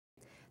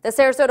The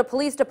Sarasota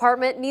Police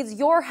Department needs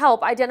your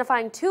help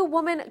identifying two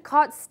women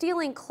caught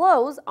stealing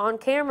clothes on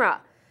camera.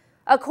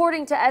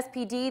 According to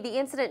SPD, the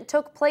incident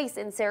took place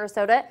in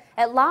Sarasota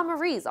at La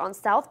Marie's on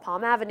South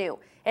Palm Avenue.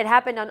 It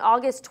happened on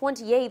August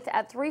 28th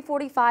at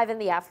 3:45 in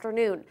the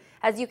afternoon.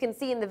 As you can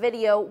see in the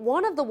video,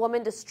 one of the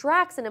women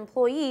distracts an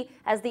employee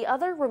as the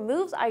other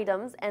removes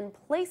items and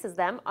places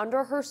them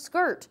under her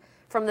skirt.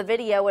 From the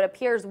video, it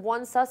appears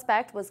one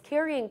suspect was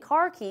carrying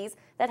car keys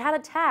that had a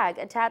tag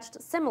attached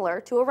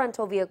similar to a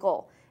rental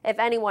vehicle. If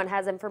anyone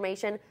has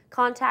information,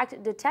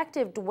 contact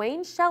Detective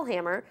Dwayne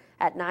Shellhammer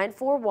at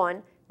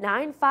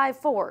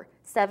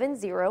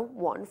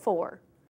 941-954-7014.